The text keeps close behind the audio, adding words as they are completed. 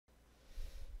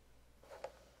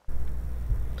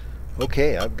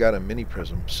Okay, I've got a mini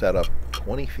prism set up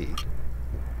 20 feet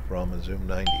from a zoom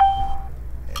 90.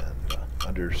 And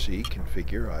under C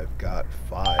configure, I've got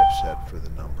 5 set for the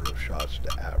number of shots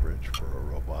to average for a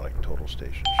robotic total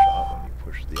station shot when you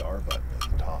push the R button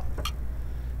at the top.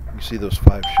 You see those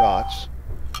 5 shots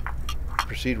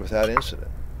proceed without incident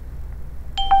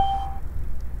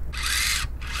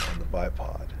on the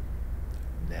bipod.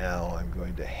 Now I'm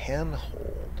going to hand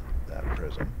hold that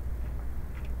prism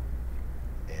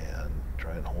and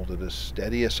try and hold it as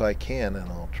steady as I can, and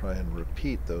I'll try and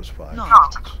repeat those 5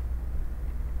 shots.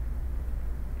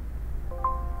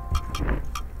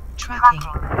 Tracking.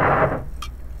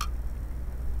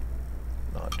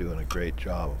 Not doing a great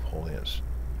job of holding it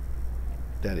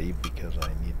steady because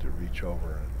I need to reach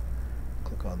over and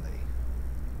click on the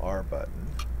R button.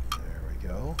 There we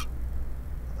go.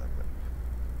 I'm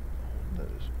holding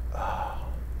it as,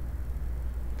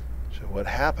 So what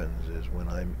happens is when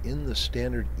I'm in the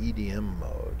standard EDM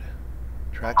mode,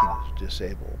 tracking is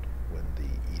disabled when the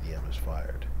EDM is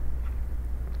fired.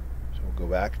 So we'll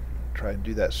go back and try and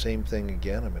do that same thing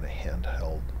again. I'm going to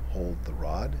handheld hold the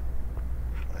rod.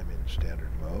 I'm in standard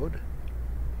mode.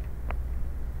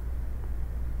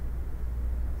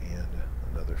 And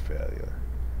another failure.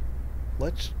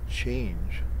 Let's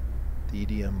change the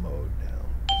EDM mode now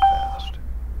to fast.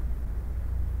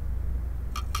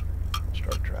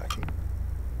 Start tracking.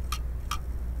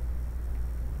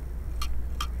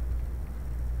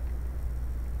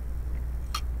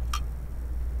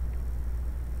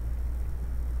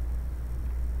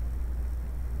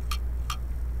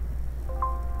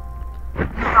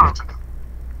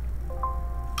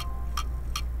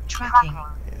 Tracking.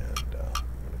 And I'm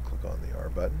going to click on the R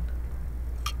button.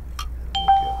 And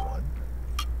we'll get 1,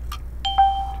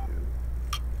 2,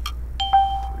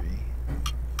 3,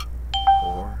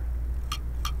 4,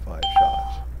 5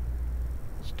 shots.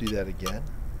 Let's do that again.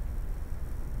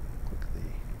 Click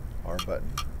the R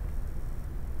button.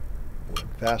 We're in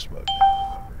fast mode now.